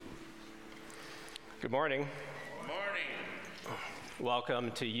Good morning. Good morning.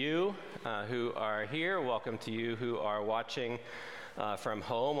 Welcome to you who are here. Welcome to you who are watching from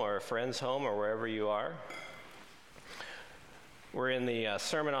home or a friend's home or wherever you are. We're in the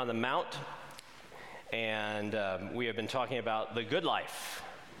Sermon on the Mount, and we have been talking about the good life.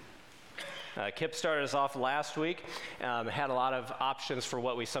 Kip started us off last week, had a lot of options for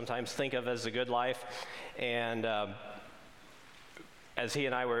what we sometimes think of as the good life, and as he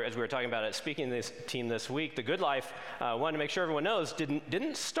and I were talking about it, speaking to this team this week, the good life, wanted to make sure everyone knows,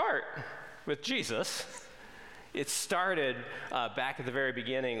 didn't start with Jesus. It started back at the very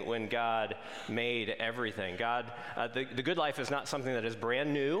beginning when God made everything. The good life is not something that is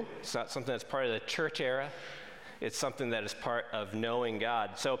brand new. It's not something that's part of the church era. It's something that is part of knowing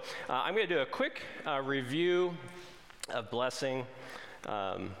God. So I'm going to do a quick review of blessing.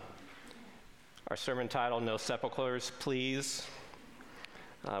 Our sermon title, No Sepulchers, Please.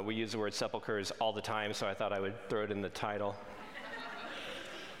 We use the word sepulchers all the time, so I thought I would throw it in the title.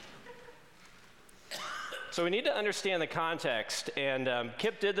 So we need to understand the context, and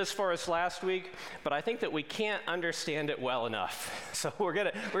Kip did this for us last week, but I think that we can't understand it well enough. So we're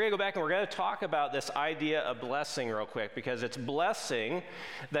gonna go back and we're gonna talk about this idea of blessing real quick, because it's blessing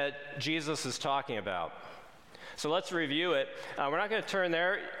that Jesus is talking about. So let's review it. We're not going to turn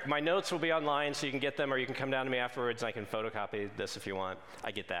there. My notes will be online, so you can get them, or you can come down to me afterwards, and I can photocopy this if you want.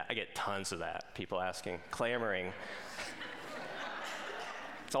 I get that. I get tons of that. People asking, clamoring.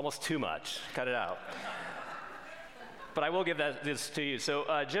 It's almost too much. Cut it out. But I will give this to you.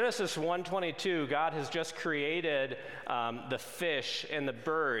 So Genesis 1:22, God has just created the fish and the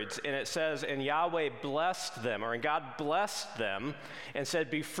birds, and it says, and Yahweh blessed them, or and God blessed them and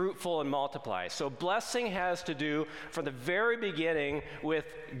said, be fruitful and multiply. So blessing has to do from the very beginning with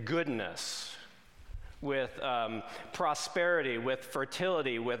goodness, with prosperity, with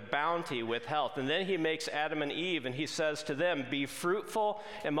fertility, with bounty, with health. And then he makes Adam and Eve, and he says to them, be fruitful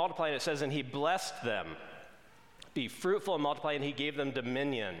and multiply. And it says, and he blessed them. Be fruitful and multiply, and he gave them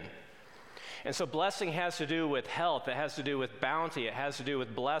dominion. And so blessing has to do with health. It has to do with bounty. It has to do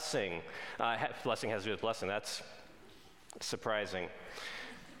with blessing. Blessing has to do with blessing. That's surprising.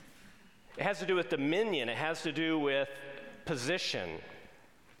 It has to do with dominion. It has to do with position.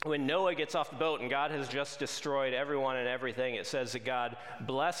 When Noah gets off the boat and God has just destroyed everyone and everything, it says that God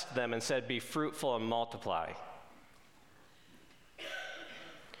blessed them and said, be fruitful and multiply.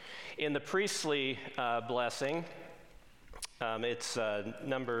 In the priestly blessing, it's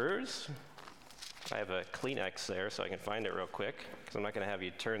Numbers. I have a Kleenex there so I can find it real quick, because I'm not going to have you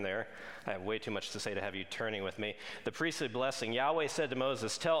turn there. I have way too much to say to have you turning with me. The priestly blessing, Yahweh said to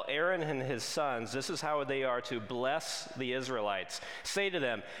Moses, tell Aaron and his sons, this is how they are to bless the Israelites. Say to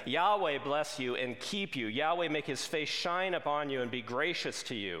them, Yahweh bless you and keep you. Yahweh make his face shine upon you and be gracious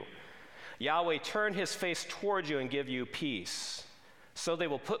to you. Yahweh turn his face toward you and give you peace. So they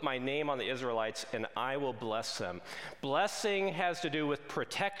will put my name on the Israelites, and I will bless them. Blessing has to do with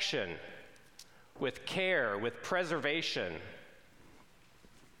protection, with care, with preservation.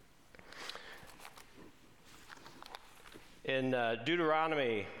 In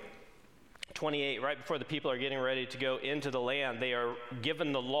Deuteronomy 28, right before the people are getting ready to go into the land, they are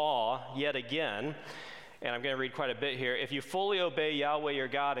given the law yet again. And I'm going to read quite a bit here. If you fully obey Yahweh your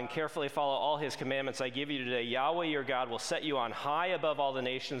God and carefully follow all his commandments I give you today, Yahweh your God will set you on high above all the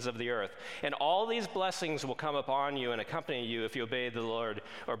nations of the earth. And all these blessings will come upon you and accompany you if you obey the Lord,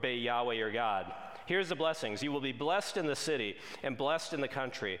 or obey Yahweh your God. Here's the blessings. You will be blessed in the city and blessed in the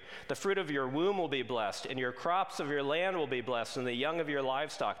country. The fruit of your womb will be blessed, and your crops of your land will be blessed, and the young of your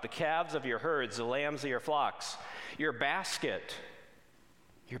livestock, the calves of your herds, the lambs of your flocks. Your basket's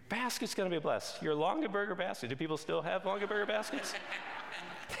going to be blessed. Your Longaberger basket. Do people still have Longaberger baskets?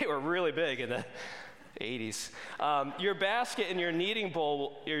 They were really big in the 80s. Your basket and your kneading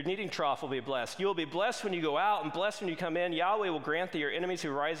bowl, your kneading trough will be blessed. You will be blessed when you go out and blessed when you come in. Yahweh will grant that your enemies who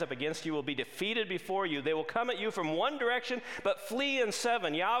rise up against you will be defeated before you. They will come at you from one direction, but flee in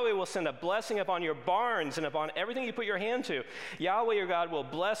seven. Yahweh will send a blessing upon your barns and upon everything you put your hand to. Yahweh your God will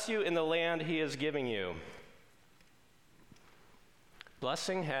bless you in the land he is giving you.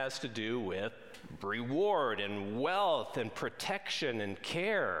 Blessing has to do with reward and wealth and protection and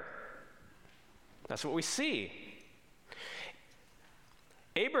care. That's what we see.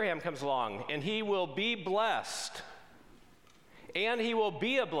 Abraham comes along, and he will be blessed, and he will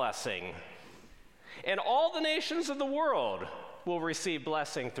be a blessing, and all the nations of the world will receive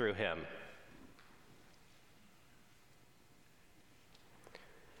blessing through him.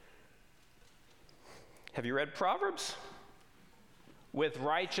 Have you read Proverbs? With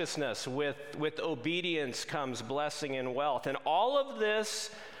righteousness, with obedience comes blessing and wealth. And all of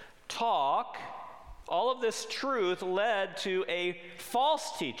this talk All of this truth led to a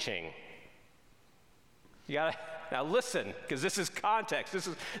false teaching. You gotta now listen, because this is context. This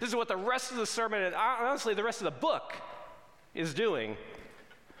is what the rest of the sermon, and honestly the rest of the book, is doing.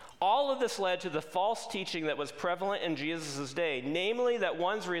 All of this led to the false teaching that was prevalent in Jesus' day, namely that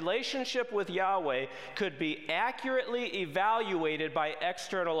one's relationship with Yahweh could be accurately evaluated by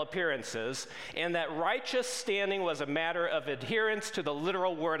external appearances, and that righteous standing was a matter of adherence to the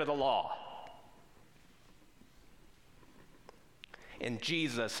literal word of the law. And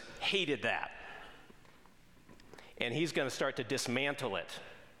Jesus hated that. And he's going to start to dismantle it.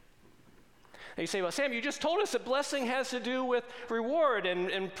 And you say, well, Sam, you just told us that blessing has to do with reward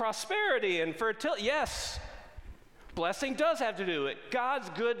and prosperity and fertility. Yes, blessing does have to do with it. God's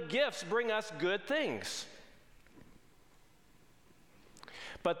good gifts bring us good things.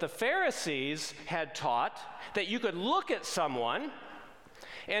 But the Pharisees had taught that you could look at someone,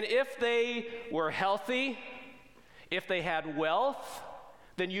 and if they were healthy, if they had wealth,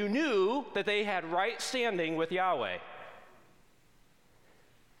 then you knew that they had right standing with Yahweh.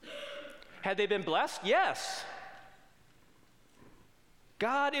 Had they been blessed? Yes.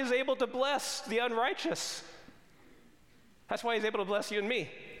 God is able to bless the unrighteous. That's why he's able to bless you and me.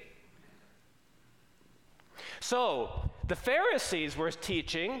 So, the Pharisees were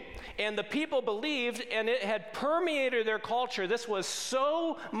teaching, and the people believed, and it had permeated their culture. This was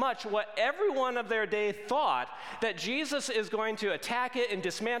so much what everyone of their day thought, that Jesus is going to attack it and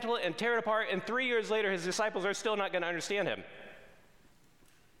dismantle it and tear it apart, and 3 years later his disciples are still not going to understand him.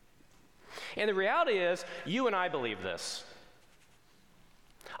 And the reality is, you and I believe this.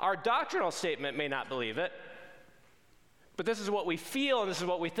 Our doctrinal statement may not believe it, but this is what we feel and this is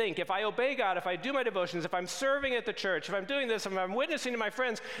what we think. If I obey God, if I do my devotions, if I'm serving at the church, if I'm doing this, if I'm witnessing to my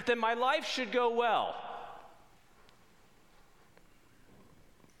friends, then my life should go well.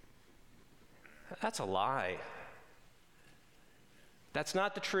 That's a lie. That's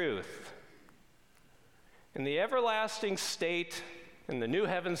not the truth. In the everlasting state, in the new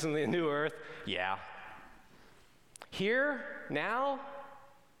heavens and the new earth, yeah. Here, now,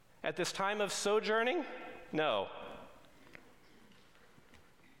 at this time of sojourning, no.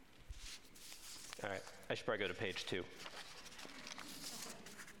 All right, I should probably go to page 2.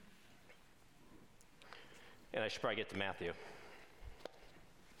 And I should probably get to Matthew.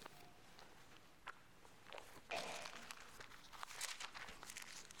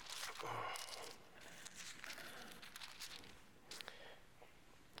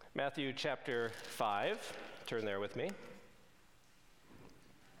 Matthew chapter 5, turn there with me.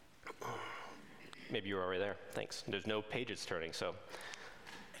 Maybe you were already there, thanks. There's no pages turning, so.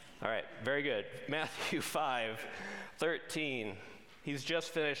 All right, very good. Matthew 5:13. He's just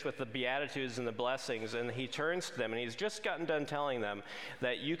finished with the Beatitudes and the blessings, and he turns to them, and he's just gotten done telling them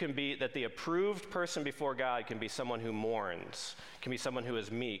that that the approved person before God can be someone who mourns, can be someone who is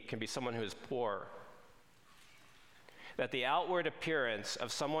meek, can be someone who is poor. That the outward appearance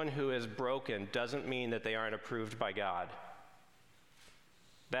of someone who is broken doesn't mean that they aren't approved by God.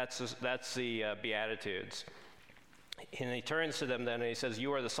 That's the Beatitudes. And he turns to them then and he says,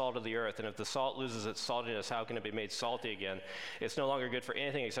 you are the salt of the earth, and if the salt loses its saltiness, how can it be made salty again? It's no longer good for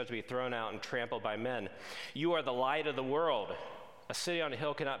anything except to be thrown out and trampled by men. You are the light of the world. A city on a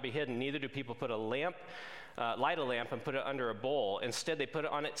hill cannot be hidden, neither do people light a lamp and put it under a bowl. Instead, they put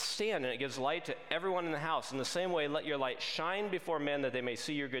it on its stand, and it gives light to everyone in the house. In the same way, let your light shine before men, that they may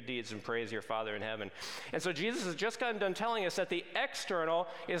see your good deeds and praise your Father in heaven. And so Jesus has just gotten done telling us that the external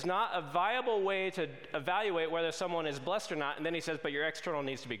is not a viable way to evaluate whether someone is blessed or not. And then he says, but your external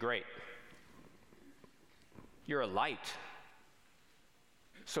needs to be great. You're a light.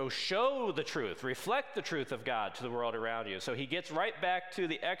 So show the truth, reflect the truth of God to the world around you. So he gets right back to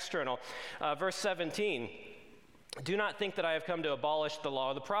the external. Verse 17, do not think that I have come to abolish the law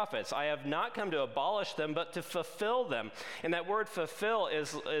of the prophets. I have not come to abolish them, but to fulfill them. And that word fulfill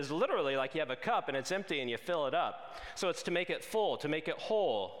is literally like you have a cup and it's empty and you fill it up. So it's to make it full, to make it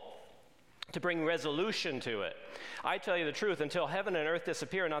whole, to bring resolution to it. I tell you the truth, until heaven and earth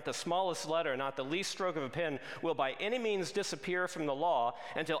disappear, not the smallest letter, not the least stroke of a pen will by any means disappear from the law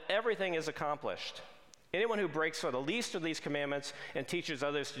until everything is accomplished. Anyone who breaks for the least of these commandments and teaches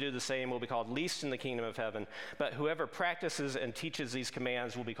others to do the same will be called least in the kingdom of heaven. But whoever practices and teaches these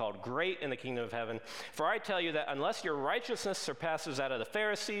commands will be called great in the kingdom of heaven. For I tell you that unless your righteousness surpasses that of the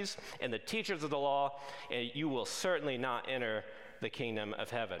Pharisees and the teachers of the law, you will certainly not enter the kingdom of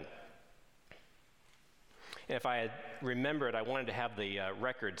heaven. And if I had remembered, I wanted to have the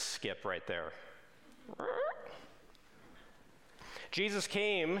record skip right there. Jesus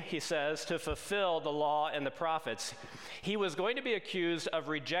came, he says, to fulfill the law and the prophets. He was going to be accused of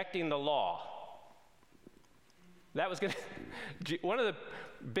rejecting the law. That was going to, one of the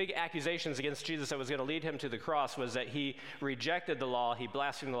big accusations against Jesus that was going to lead him to the cross was that he rejected the law, he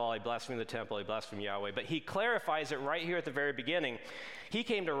blasphemed the law, he blasphemed the temple, he blasphemed Yahweh. But he clarifies it right here at the very beginning. He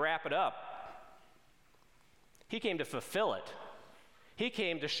came to wrap it up. He came to fulfill it. He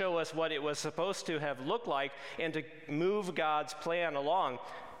came to show us what it was supposed to have looked like and to move God's plan along.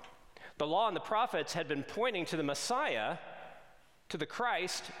 The law and the prophets had been pointing to the Messiah, to the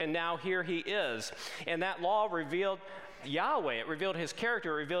Christ, and now here he is. And that law revealed Yahweh. It revealed his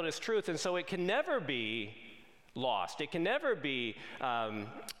character, it revealed his truth, and so it can never be lost. It can never be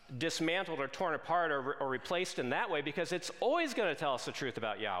dismantled or torn apart or replaced in that way, because it's always going to tell us the truth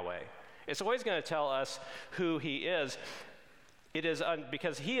about Yahweh. It's always going to tell us who he is. It is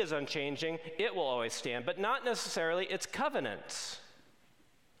because he is unchanging, it will always stand, but not necessarily its covenants,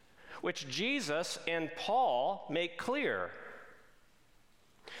 which Jesus and Paul make clear.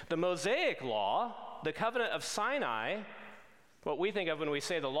 The Mosaic law, the covenant of Sinai, what we think of when we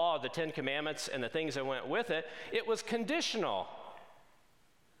say the law of the Ten Commandments and the things that went with it, it was conditional.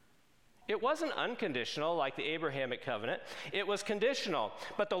 It wasn't unconditional like the Abrahamic covenant. It was conditional.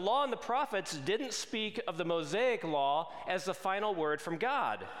 But the law and the prophets didn't speak of the Mosaic law as the final word from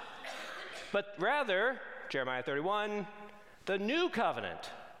God, but rather, Jeremiah 31, the new covenant.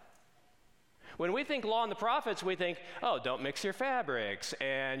 When we think law and the prophets, we think, oh, don't mix your fabrics,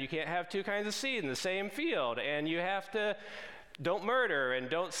 and you can't have two kinds of seed in the same field, and you have to, don't murder, and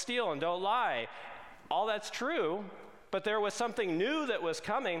don't steal, and don't lie. All that's true, but there was something new that was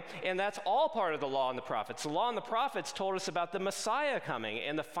coming, and that's all part of the law and the prophets. The law and the prophets told us about the Messiah coming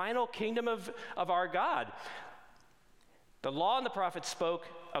and the final kingdom of our God. The law and the prophets spoke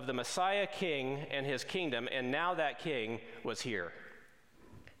of the Messiah king and his kingdom, and now that king was here.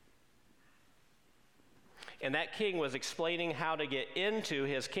 And that king was explaining how to get into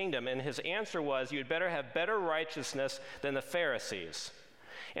his kingdom, and his answer was, you'd better have better righteousness than the Pharisees.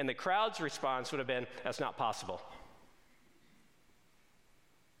 And the crowd's response would have been, that's not possible.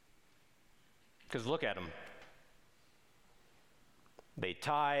 Because look at them. They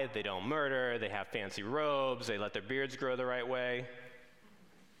tithe, they don't murder, they have fancy robes, they let their beards grow the right way.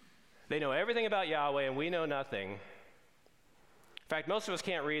 They know everything about Yahweh, and we know nothing. In fact, most of us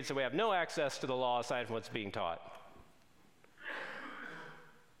can't read, so we have no access to the law aside from what's being taught.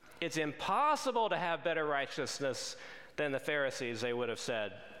 It's impossible to have better righteousness than the Pharisees, they would have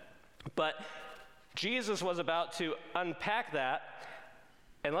said. But Jesus was about to unpack that.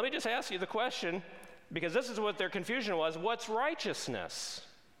 And let me just ask you the question, because this is what their confusion was, what's righteousness?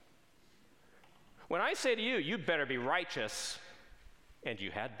 When I say to you, you'd better be righteous, and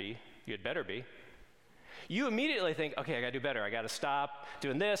you had better be, you immediately think, okay, I got to do better. I got to stop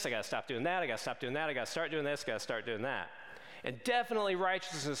doing this. I got to stop doing that. I got to stop doing that. I got to start doing this. I got to start doing that. And definitely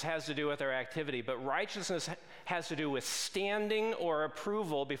righteousness has to do with our activity, but righteousness has to do with standing or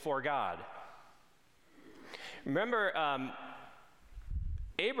approval before God. Remember,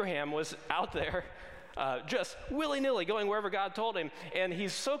 Abraham was out there just willy-nilly going wherever God told him, and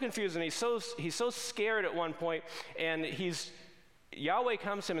he's so confused and he's so scared at one point, and Yahweh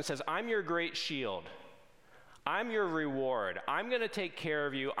comes to him and says, I'm your great shield. I'm your reward. I'm going to take care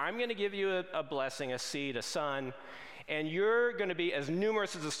of you. I'm going to give you a blessing, a seed, a son, and you're going to be as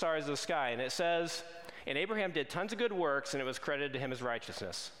numerous as the stars of the sky. And it says, and Abraham did tons of good works, and it was credited to him as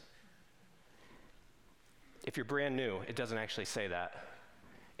righteousness. If you're brand new, it doesn't actually say that.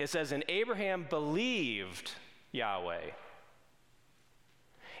 It says, and Abraham believed Yahweh,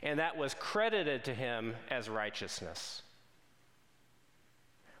 and that was credited to him as righteousness.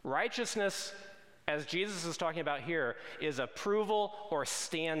 Righteousness, as Jesus is talking about here, is approval or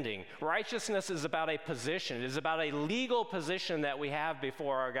standing. Righteousness is about a position. It is about a legal position that we have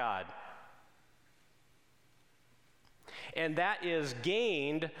before our God. And that is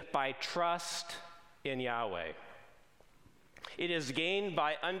gained by trust in Yahweh. It is gained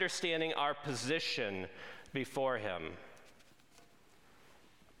by understanding our position before him.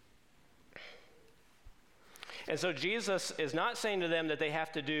 And so Jesus is not saying to them that they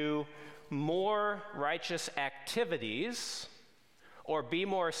have to do more righteous activities or be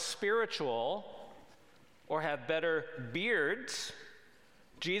more spiritual or have better beards.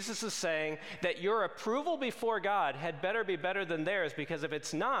 Jesus is saying that your approval before God had better be better than theirs, because if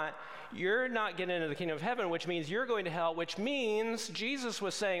it's not, you're not getting into the kingdom of heaven, which means you're going to hell, which means Jesus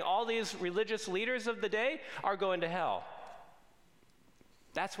was saying all these religious leaders of the day are going to hell.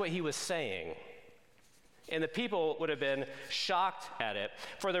 That's what he was saying. And the people would have been shocked at it.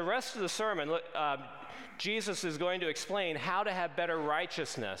 For the rest of the sermon, Jesus is going to explain how to have better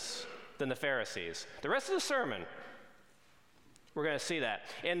righteousness than the Pharisees. The rest of the sermon, We're going to see that.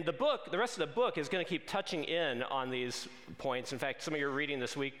 And the rest of the book is going to keep touching in on these points. In fact, some of your reading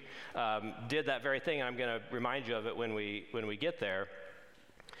this week did that very thing, and I'm going to remind you of it when we get there.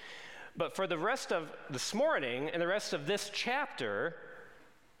 But for the rest of this morning and the rest of this chapter,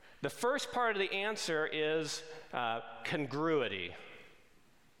 the first part of the answer is congruity.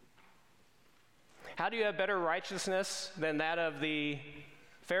 How do you have better righteousness than that of the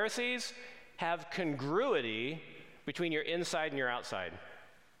Pharisees? Have congruity between your inside and your outside,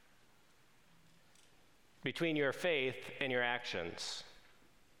 between your faith and your actions.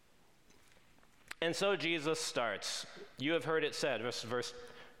 And so Jesus starts. You have heard it said, verse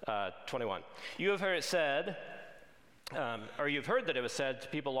 21. You have heard it said, or you've heard that it was said to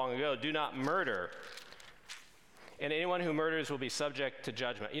people long ago, do not murder. And anyone who murders will be subject to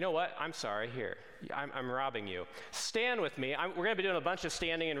judgment. You know what? I'm sorry. Here. I'm robbing you. Stand with me. We're going to be doing a bunch of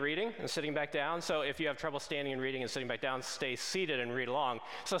standing and reading and sitting back down. So if you have trouble standing and reading and sitting back down, stay seated and read along.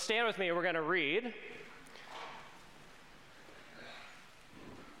 So stand with me and we're going to read.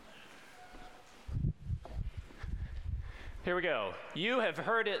 Here we go. You have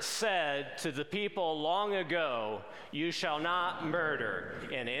heard it said to the people long ago, you shall not murder,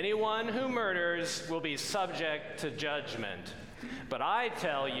 and anyone who murders will be subject to judgment. But I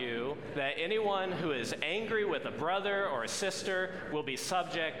tell you that anyone who is angry with a brother or a sister will be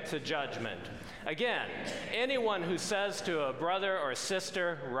subject to judgment. Again, anyone who says to a brother or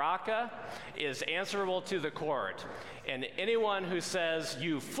sister, Raka, is answerable to the court. And anyone who says,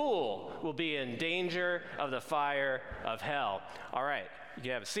 you fool, will be in danger of the fire of hell. All right, you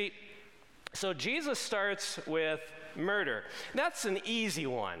can have a seat. So Jesus starts with murder. That's an easy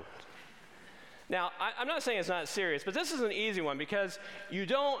one. Now, I'm not saying it's not serious, but this is an easy one because you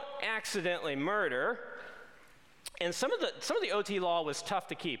don't accidentally murder. And some of the OT law was tough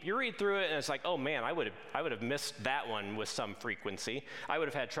to keep. You read through it, and it's like, oh man, I would have missed that one with some frequency. I would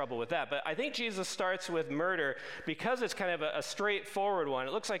have had trouble with that. But I think Jesus starts with murder because it's kind of a straightforward one.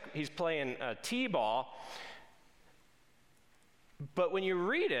 It looks like he's playing t-ball. But when you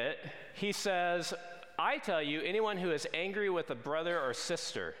read it, he says, I tell you, anyone who is angry with a brother or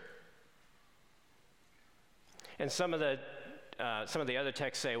sister. And some of the other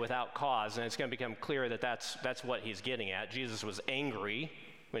texts say without cause, and it's going to become clear that that's what he's getting at. Jesus was angry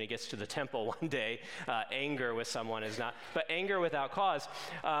when he gets to the temple one day. Anger with someone is not, but anger without cause.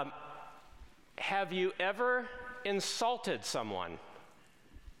 Have you ever insulted someone?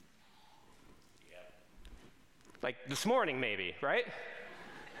 Yeah. Like this morning maybe, right?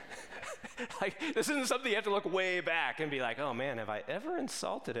 Like this isn't something you have to look way back and be like, oh man, have I ever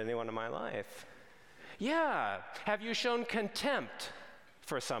insulted anyone in my life? Yeah. Have you shown contempt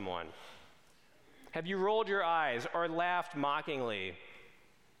for someone? Have you rolled your eyes or laughed mockingly?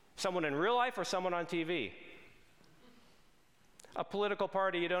 Someone in real life or someone on TV? A political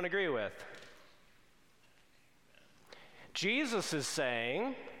party you don't agree with? Jesus is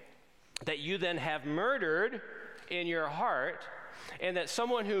saying that you then have murdered in your heart, and that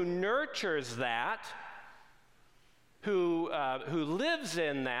someone who nurtures that, who lives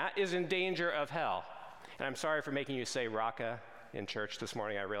in that, is in danger of hell. And I'm sorry for making you say Raka in church this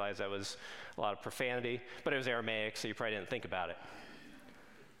morning. I realize that was a lot of profanity, but it was Aramaic, so you probably didn't think about it.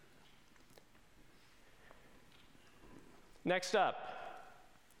 Next up,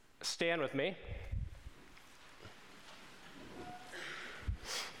 stand with me.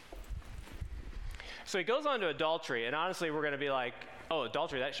 So he goes on to adultery, and honestly, we're going to be like, oh,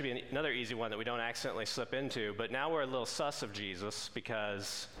 adultery, that should be another easy one that we don't accidentally slip into. But now we're a little sus of Jesus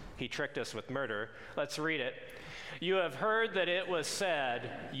because he tricked us with murder. Let's read it. You have heard that it was said,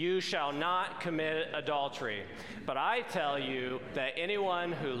 you shall not commit adultery. But I tell you that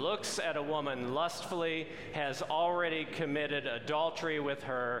anyone who looks at a woman lustfully has already committed adultery with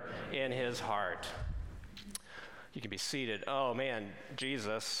her in his heart. You can be seated. Oh man,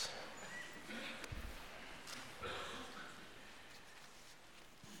 Jesus.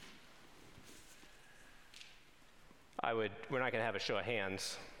 We're not going to have a show of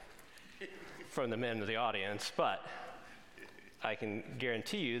hands from the men of the audience, but I can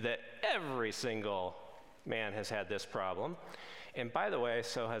guarantee you that every single man has had this problem. And by the way,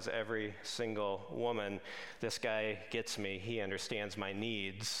 so has every single woman. This guy gets me. He understands my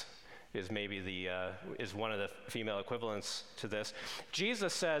needs, is maybe is one of the female equivalents to this.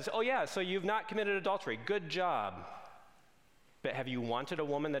 Jesus says, oh yeah, so you've not committed adultery. Good job. But have you wanted a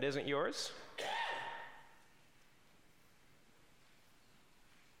woman that isn't yours?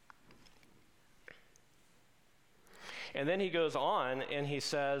 And then he goes on and he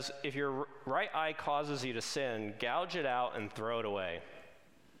says, if your right eye causes you to sin, gouge it out and throw it away.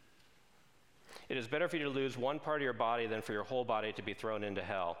 It is better for you to lose one part of your body than for your whole body to be thrown into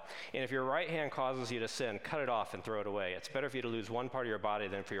hell. And if your right hand causes you to sin, cut it off and throw it away. It's better for you to lose one part of your body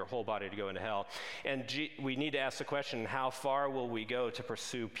than for your whole body to go into hell. And we need to ask the question, how far will we go to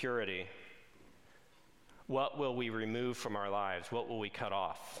pursue purity? What will we remove from our lives? What will we cut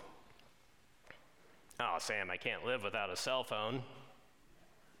off? Oh, Sam, I can't live without a cell phone.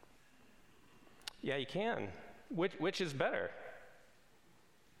 Yeah, you can. Which is better?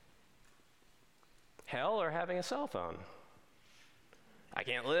 Hell or having a cell phone? I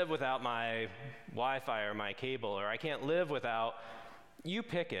can't live without my Wi-Fi or my cable, or I can't live without, you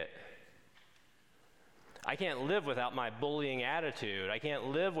pick it. I can't live without my bullying attitude. I can't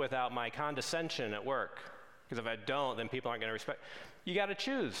live without my condescension at work. Because if I don't, then people aren't going to respect. You got to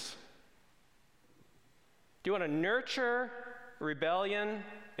choose. Do you want to nurture rebellion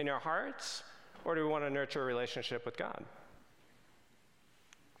in your hearts, or do we want to nurture a relationship with God?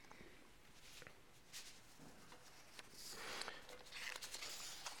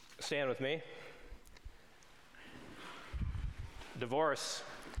 Stand with me. Divorce.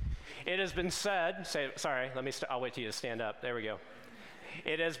 It has been said, I'll wait till you to stand up. There we go.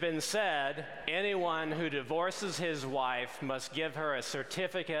 It has been said, anyone who divorces his wife must give her a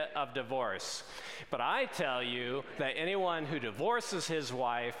certificate of divorce. But I tell you that anyone who divorces his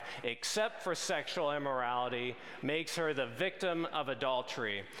wife, except for sexual immorality, makes her the victim of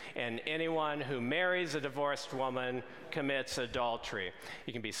adultery. And anyone who marries a divorced woman commits adultery.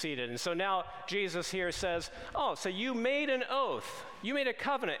 You can be seated. And so now Jesus here says, so you made an oath. You made a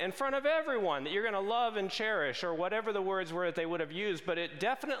covenant in front of everyone that you're going to love and cherish, or whatever the words were that they would have used, but it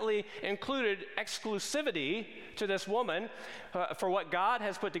definitely included exclusivity to this woman for what God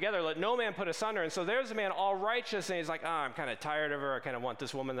has put together. Let no man put asunder. And so there's a man all righteous, and he's like, I'm kind of tired of her. I kind of want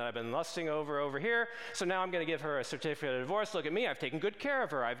this woman that I've been lusting over here. So now I'm going to give her a certificate of divorce. Look at me. I've taken good care of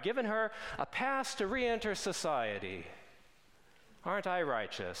her. I've given her a pass to re-enter society. Aren't I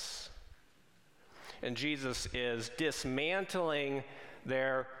righteous? And Jesus is dismantling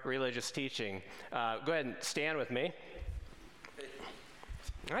their religious teaching. Go ahead and stand with me.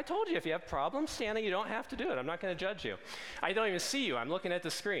 I told you, if you have problems standing, you don't have to do it. I'm not going to judge you. I don't even see you. I'm looking at the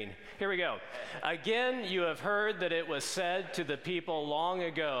screen. Here we go. Again, you have heard that it was said to the people long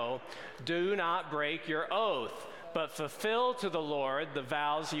ago, do not break your oath, but fulfill to the Lord the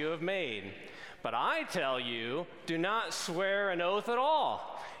vows you have made. But I tell you, do not swear an oath at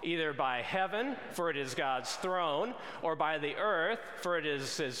all, either by heaven, for it is God's throne, or by the earth, for it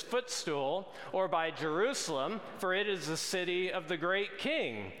is his footstool, or by Jerusalem, for it is the city of the great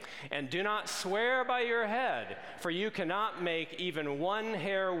king. And do not swear by your head, for you cannot make even one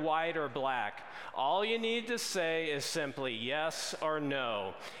hair white or black. All you need to say is simply yes or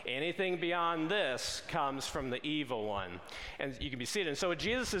no. Anything beyond this comes from the evil one. And you can be seated. And so what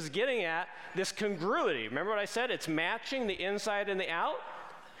Jesus is getting at, this congruity. Remember what I said? It's matching the inside and the out.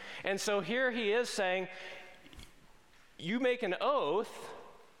 And so here he is saying, you make an oath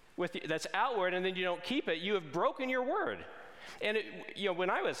that's outward and then you don't keep it. You have broken your word. And when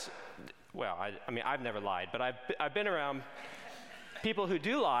I was, I've never lied, but I've been around people who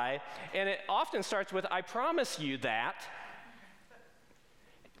do lie, and it often starts with, I promise you that.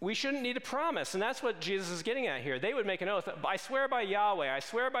 We shouldn't need a promise, and that's what Jesus is getting at here. They would make an oath, I swear by Yahweh, I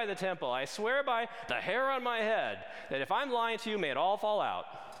swear by the temple, I swear by the hair on my head, that if I'm lying to you, may it all fall out.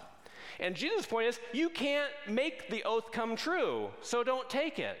 And Jesus' point is, you can't make the oath come true, so don't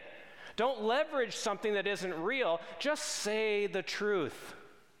take it. Don't leverage something that isn't real, just say the truth.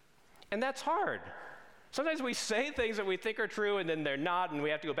 And that's hard. Sometimes we say things that we think are true and then they're not, and we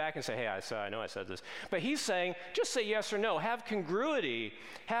have to go back and say, hey, I know I said this. But he's saying, just say yes or no. Have congruity,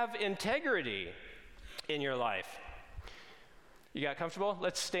 have integrity in your life. You got comfortable?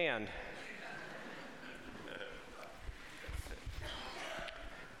 Let's stand.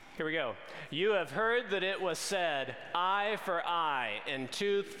 Here we go. You have heard that it was said, eye for eye and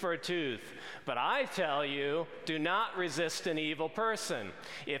tooth for tooth. But I tell you, do not resist an evil person.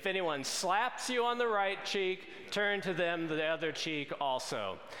 If anyone slaps you on the right cheek, turn to them the other cheek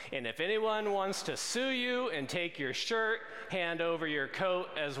also. And if anyone wants to sue you and take your shirt, hand over your coat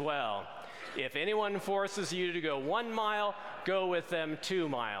as well. If anyone forces you to go 1 mile, go with them 2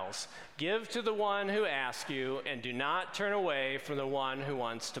 miles. Give to the one who asks you, and do not turn away from the one who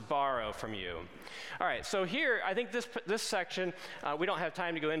wants to borrow from you. All right, so here, I think this section, we don't have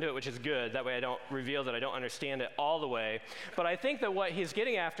time to go into it, which is good. That way I don't reveal that I don't understand it all the way. But I think that what he's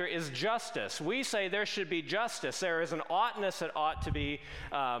getting after is justice. We say there should be justice. There is an oughtness that ought to be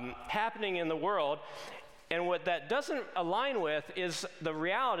happening in the world. And what that doesn't align with is the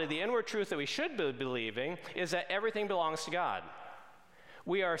reality, the inward truth that we should be believing, is that everything belongs to God.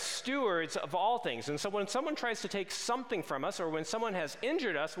 We are stewards of all things. And so when someone tries to take something from us, or when someone has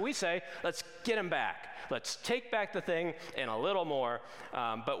injured us, we say, let's get them back. Let's take back the thing and a little more.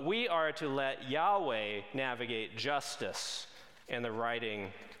 But we are to let Yahweh navigate justice and the righting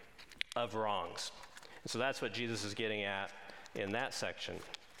of wrongs. And so that's what Jesus is getting at in that section.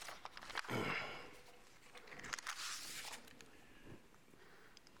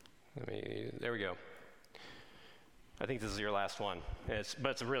 There we go. I think this is your last one, but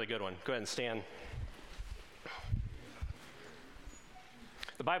it's a really good one. Go ahead and stand.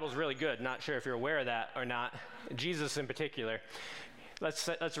 The Bible's really good. Not sure if you're aware of that or not. Jesus in particular.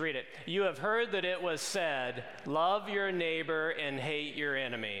 Let's read it. You have heard that it was said, love your neighbor and hate your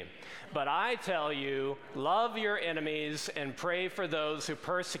enemy. But I tell you, love your enemies and pray for those who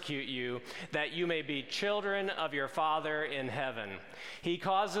persecute you, that you may be children of your Father in heaven. He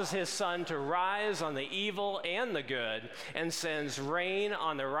causes his sun to rise on the evil and the good, and sends rain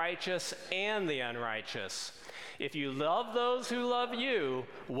on the righteous and the unrighteous. If you love those who love you,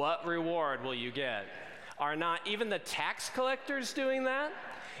 what reward will you get? Are not even the tax collectors doing that?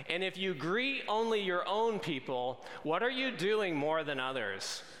 And if you greet only your own people, what are you doing more than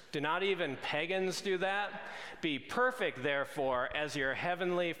others? Do not even pagans do that? Be perfect, therefore, as your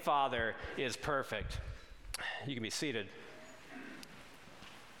heavenly Father is perfect. You can be seated.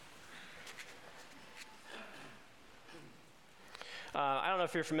 I don't know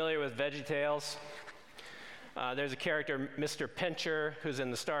if you're familiar with VeggieTales. There's a character, Mr. Pincher, who's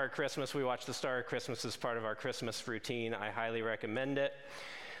in the Star of Christmas. We watch the Star of Christmas as part of our Christmas routine. I highly recommend it.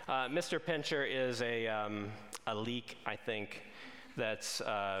 Mr. Pincher is a leak, I think, that's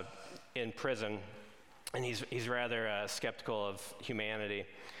in prison, and he's rather skeptical of humanity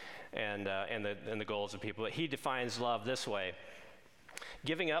and the goals of people. But he defines love this way: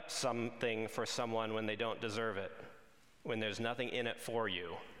 giving up something for someone when they don't deserve it, when there's nothing in it for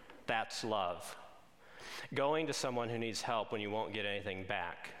you. That's love. Going to someone who needs help when you won't get anything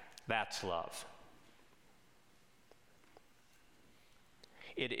back. That's love.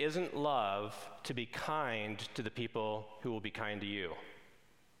 It isn't love to be kind to the people who will be kind to you.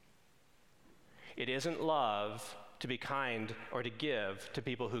 It isn't love to be kind or to give to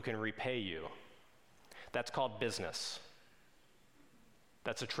people who can repay you. That's called business.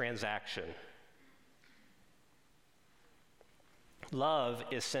 That's a transaction. Love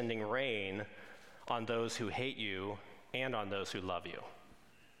is sending rain on those who hate you and on those who love you.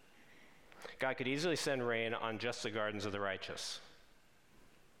 God could easily send rain on just the gardens of the righteous.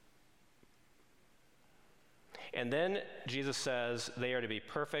 And then Jesus says they are to be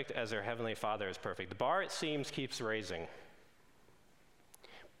perfect as their heavenly Father is perfect. The bar, it seems, keeps raising.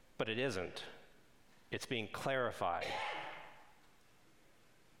 But it isn't. It's being clarified.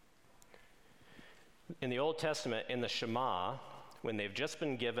 In the Old Testament, in the Shema, when they've just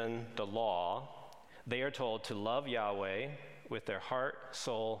been given the law, they are told to love Yahweh with their heart,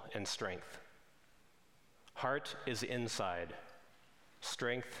 soul, and strength. Heart is inside.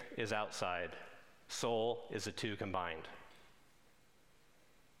 Strength is outside. Soul is the two combined.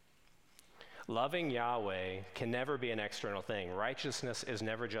 Loving Yahweh can never be an external thing. Righteousness is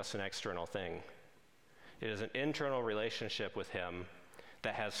never just an external thing. It is an internal relationship with Him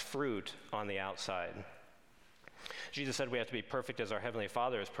that has fruit on the outside. Jesus said we have to be perfect as our Heavenly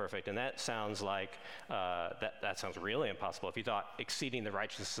Father is perfect, and that sounds like, that sounds really impossible. If you thought exceeding the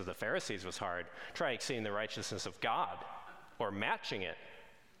righteousness of the Pharisees was hard, try exceeding the righteousness of God, or matching it.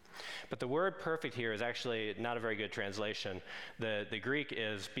 But the word perfect here is actually not a very good translation. The Greek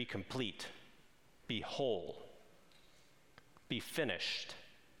is be complete, be whole, be finished.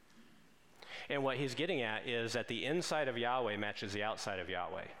 And what he's getting at is that the inside of Yahweh matches the outside of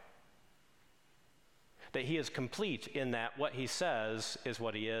Yahweh. That he is complete in that what he says is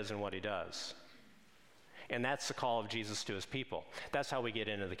what he is and what he does. And that's the call of Jesus to his people. That's how we get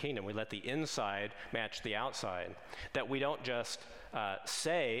into the kingdom. We let the inside match the outside. That we don't just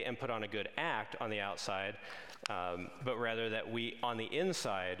say and put on a good act on the outside, but rather that we, on the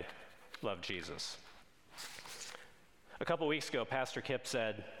inside, love Jesus. A couple weeks ago, Pastor Kip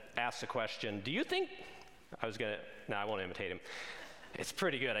asked a question, do you think, I won't imitate him. It's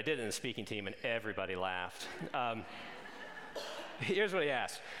pretty good. I did it in the speaking team, and everybody laughed. Here's what he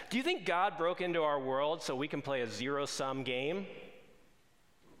asked. Do you think God broke into our world so we can play a zero-sum game?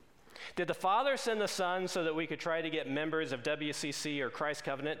 Did the Father send the Son so that we could try to get members of WCC or Christ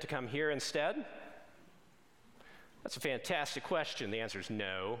Covenant to come here instead? That's a fantastic question. The answer is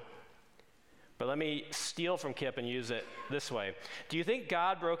no. But let me steal from Kip and use it this way. Do you think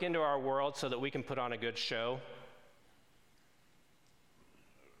God broke into our world so that we can put on a good show?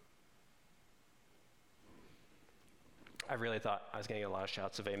 I really thought I was going to get a lot of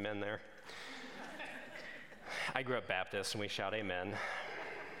shouts of amen there. I grew up Baptist, and we shout amen.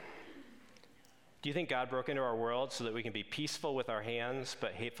 Do you think God broke into our world so that we can be peaceful with our hands,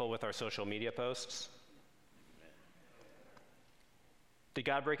 but hateful with our social media posts? Did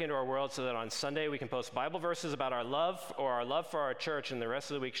God break into our world so that on Sunday we can post Bible verses about our love or our love for our church, and the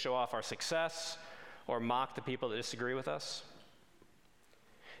rest of the week show off our success or mock the people that disagree with us?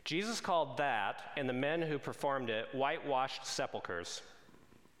 Jesus called that, and the men who performed it, whitewashed sepulchers.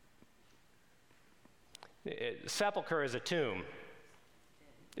 Sepulcher is a tomb.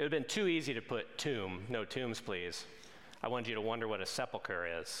 It would have been too easy to put tomb. No tombs, please. I wanted you to wonder what a sepulcher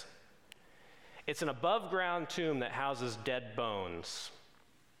is. It's an above-ground tomb that houses dead bones.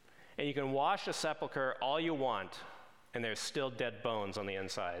 And you can wash a sepulcher all you want, and there's still dead bones on the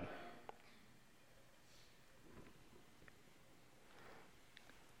inside.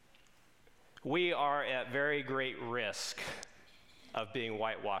 We are at very great risk of being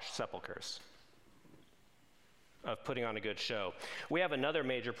whitewashed sepulchers, of putting on a good show. We have another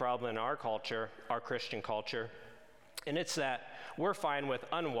major problem in our culture, our Christian culture, and it's that we're fine with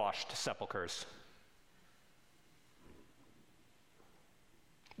unwashed sepulchers.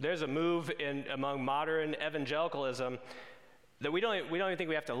 There's a move among modern evangelicalism that we don't even think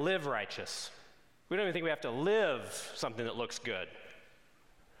we have to live righteous. We don't even think we have to live something that looks good.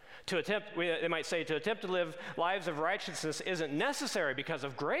 They might say, to attempt to live lives of righteousness isn't necessary because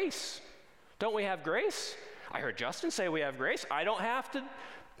of grace. Don't we have grace? I heard Justin say we have grace. I don't have to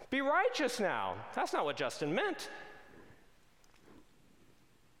be righteous now. That's not what Justin meant.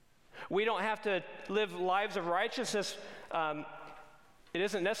 We don't have to live lives of righteousness. It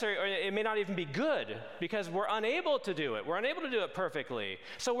isn't necessary, or it may not even be good, because we're unable to do it. We're unable to do it perfectly.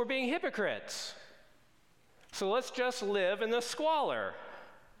 So we're being hypocrites. So let's just live in the squalor.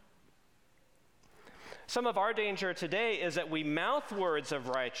 Some of our danger today is that we mouth words of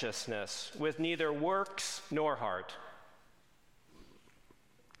righteousness with neither works nor heart.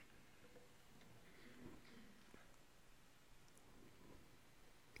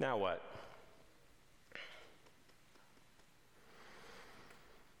 Now what?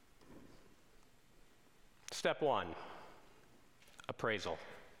 Step one, appraisal.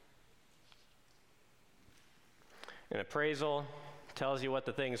 An appraisal tells you what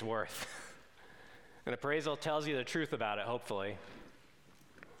the thing's worth. An appraisal tells you the truth about it, hopefully.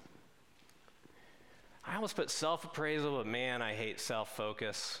 I almost put self-appraisal, but man, I hate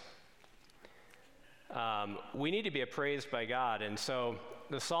self-focus. We need to be appraised by God, and so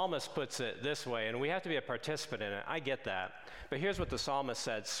the psalmist puts it this way, and we have to be a participant in it. I get that. But here's what the psalmist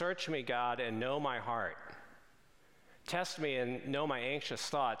said: "Search me, God, and know my heart. Test me and know my anxious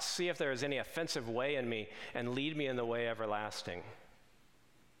thoughts. See if there is any offensive way in me, and lead me in the way everlasting."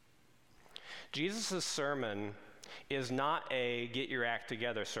 Jesus' sermon is not a get your act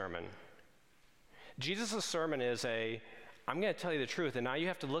together sermon. Jesus' sermon is I'm going to tell you the truth, and now you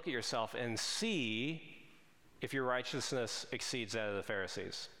have to look at yourself and see if your righteousness exceeds that of the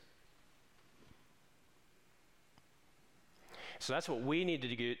Pharisees. So that's what we need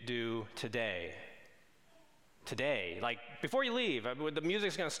to do today. Today, like before you leave, the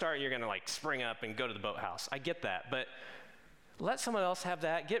music's going to start and you're going to like spring up and go to the boathouse. I get that, but let someone else have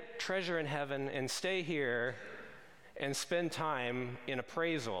that. Get treasure in heaven and stay here and spend time in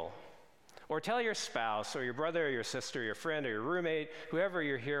appraisal. Or tell your spouse or your brother or your sister or your friend or your roommate, whoever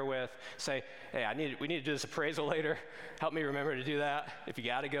you're here with, say, hey, we need to do this appraisal later. Help me remember to do that if you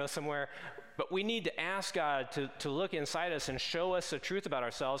got to go somewhere. But we need to ask God to look inside us and show us the truth about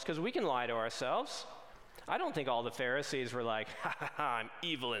ourselves, because we can lie to ourselves. I don't think all the Pharisees were like, ha ha ha, I'm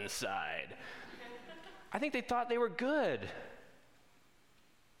evil inside. I think they thought they were good.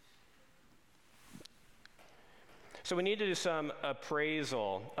 So we need to do some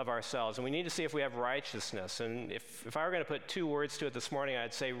appraisal of ourselves, and we need to see if we have righteousness. And if I were going to put two words to it this morning,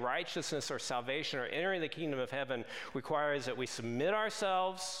 I'd say righteousness or salvation or entering the kingdom of heaven requires that we submit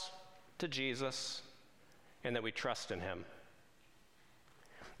ourselves to Jesus and that we trust in him.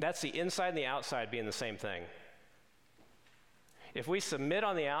 That's the inside and the outside being the same thing. If we submit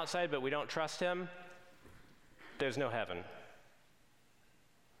on the outside but we don't trust him, there's no heaven.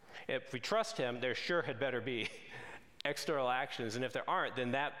 If we trust him, there sure had better be external actions, and if there aren't,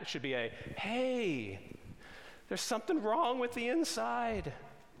 then that should be hey, there's something wrong with the inside.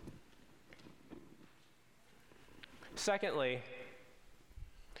 Secondly,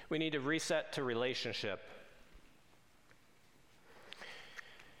 we need to reset to relationship.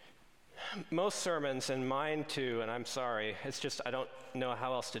 Most sermons, and mine too, and I'm sorry, it's just I don't know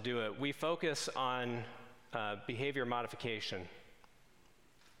how else to do it, we focus on behavior modification.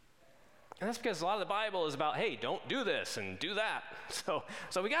 And that's because a lot of the Bible is about, hey, don't do this and do that. So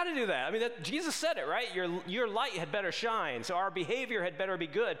we got to do that. I mean, Jesus said it, right? Your light had better shine, so our behavior had better be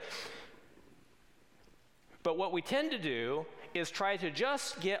good. But what we tend to do is try to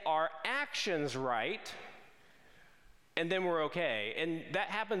just get our actions right, and then we're okay. And that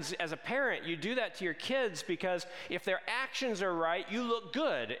happens as a parent. You do that to your kids because if their actions are right, you look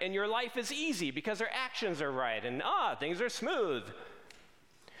good, and your life is easy because their actions are right, and things are smooth.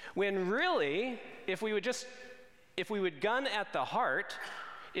 When really, if we would gun at the heart,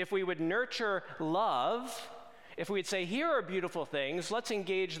 if we would nurture love, if we would say, here are beautiful things, let's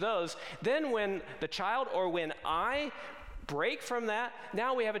engage those, then when the child or when I break from that,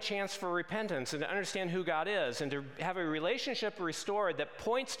 now we have a chance for repentance and to understand who God is and to have a relationship restored that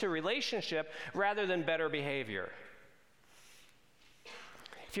points to relationship rather than better behavior.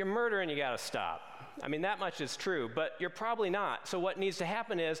 If you're murdering, you got to stop. I mean, that much is true, but you're probably not. So what needs to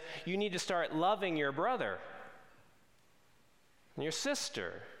happen is you need to start loving your brother and your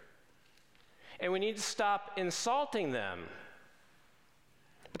sister. And we need to stop insulting them.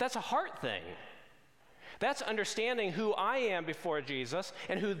 But that's a heart thing. That's understanding who I am before Jesus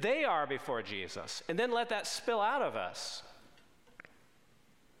and who they are before Jesus, and then let that spill out of us.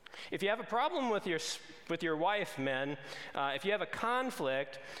 If you have a problem with your wife, men, if you have a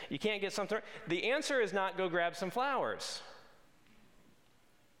conflict, you can't get something, the answer is not go grab some flowers.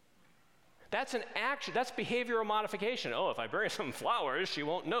 That's an action, that's behavioral modification. Oh, if I bring some flowers, she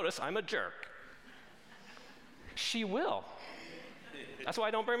won't notice I'm a jerk. She will. That's why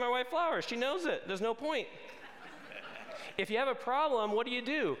I don't bring my wife flowers. She knows it. There's no point. If you have a problem, what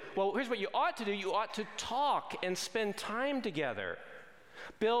do? Well, here's what you ought to do. You ought to talk and spend time together.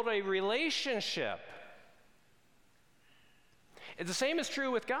 Build a relationship. The same is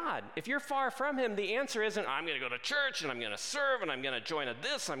true with God. If you're far from him, the answer isn't, I'm going to go to church and I'm going to serve and I'm going to join a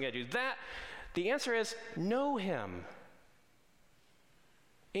this, I'm going to do that. The answer is, know him.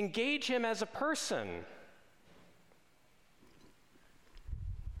 Engage him as a person.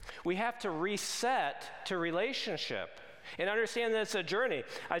 We have to reset to relationship and understand that it's a journey.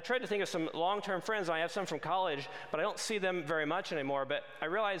 I tried to think of some long-term friends. I have some from college, but I don't see them very much anymore. But I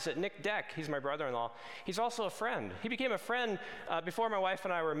realized that Nick Deck, he's my brother-in-law, he's also a friend. He became a friend before my wife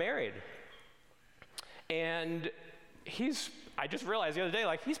and I were married. And I just realized the other day,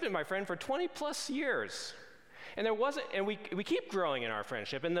 he's been my friend for 20 plus years. And we keep growing in our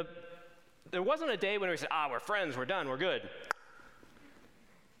friendship. And there wasn't a day when we said, we're friends, we're done, we're good.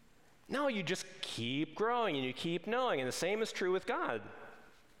 No, you just keep growing and you keep knowing, and the same is true with God.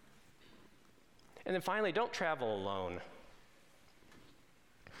 And then finally, don't travel alone.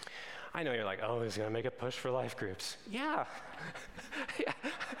 I know you're like, he's going to make a push for life groups. Yeah. Yeah.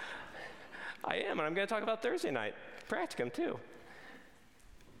 I am, and I'm going to talk about Thursday night, practicum too.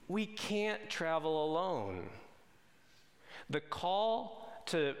 We can't travel alone. The call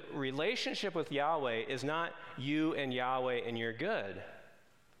to relationship with Yahweh is not you and Yahweh and you're good.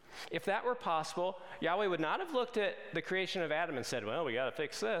 If that were possible, Yahweh would not have looked at the creation of Adam and said, well, we got to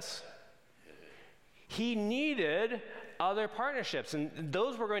fix this. He needed other partnerships, and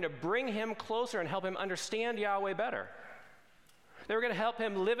those were going to bring him closer and help him understand Yahweh better. They were going to help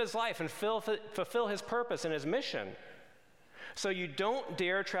him live his life and fulfill his purpose and his mission. So you don't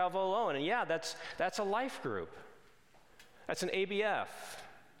dare travel alone. And yeah, that's a life group. That's an ABF.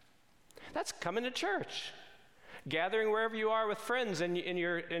 That's coming to church. Gathering wherever you are with friends in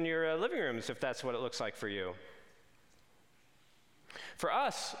your living rooms, if that's what it looks like for you. For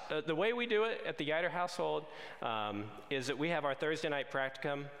us, the way we do it at the Yider household is that we have our Thursday night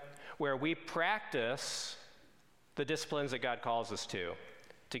practicum where we practice the disciplines that God calls us to.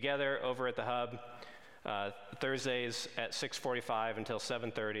 Together over at the Hub, Thursdays at 6:45 until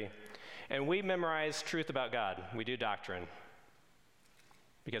 7:30. And we memorize truth about God. We do doctrine.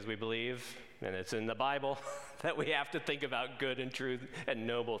 Because we believe, and it's in the Bible, that we have to think about good and true and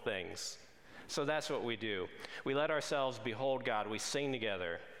noble things. So that's what we do. We let ourselves behold God. We sing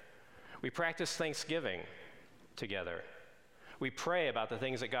together. We practice thanksgiving together. We pray about the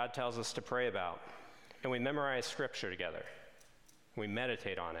things that God tells us to pray about. And we memorize Scripture together. We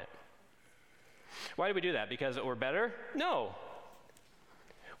meditate on it. Why do we do that? Because we're better? No.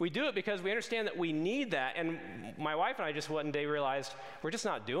 We do it because we understand that we need that. And my wife and I just one day realized we're just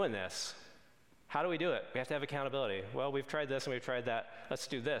not doing this. How do we do it? We have to have accountability. Well, we've tried this and we've tried that. Let's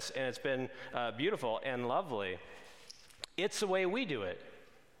do this. And it's been beautiful and lovely. It's the way we do it.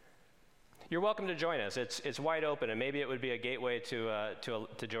 You're welcome to join us. It's wide open, and maybe it would be a gateway to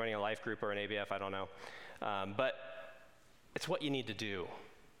joining a life group or an ABF. I don't know. But it's what you need to do.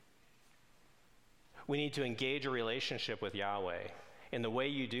 We need to engage a relationship with Yahweh. And the way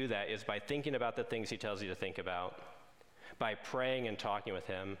you do that is by thinking about the things he tells you to think about, by praying and talking with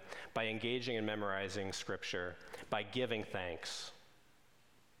him, by engaging and memorizing scripture, by giving thanks.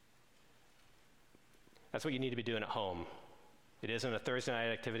 That's what you need to be doing at home. It isn't a Thursday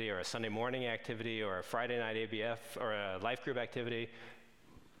night activity or a Sunday morning activity or a Friday night ABF or a life group activity.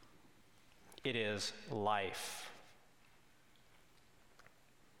 It is life.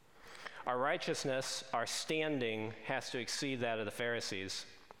 Our righteousness, our standing, has to exceed that of the Pharisees.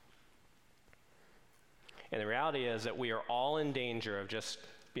 And the reality is that we are all in danger of just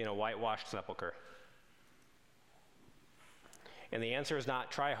being a whitewashed sepulcher. And the answer is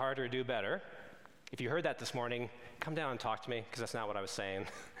not try harder, do better. If you heard that this morning, come down and talk to me, because that's not what I was saying,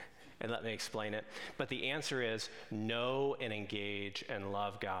 and let me explain it. But the answer is know and engage and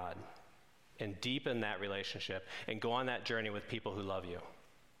love God, and deepen that relationship, and go on that journey with people who love you.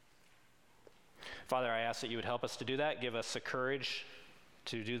 Father, I ask that you would help us to do that. Give us the courage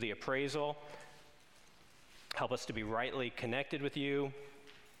to do the appraisal. Help us to be rightly connected with you.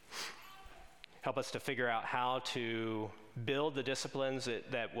 Help us to figure out how to build the disciplines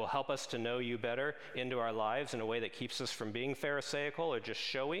that will help us to know you better into our lives in a way that keeps us from being pharisaical or just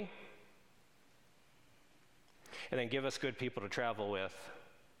showy. And then give us good people to travel with,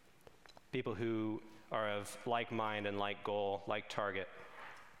 people who are of like mind and like goal, like target,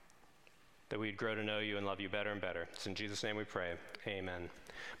 that we'd grow to know you and love you better and better. It's in Jesus' name we pray. Amen.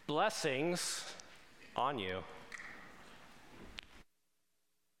 Blessings on you.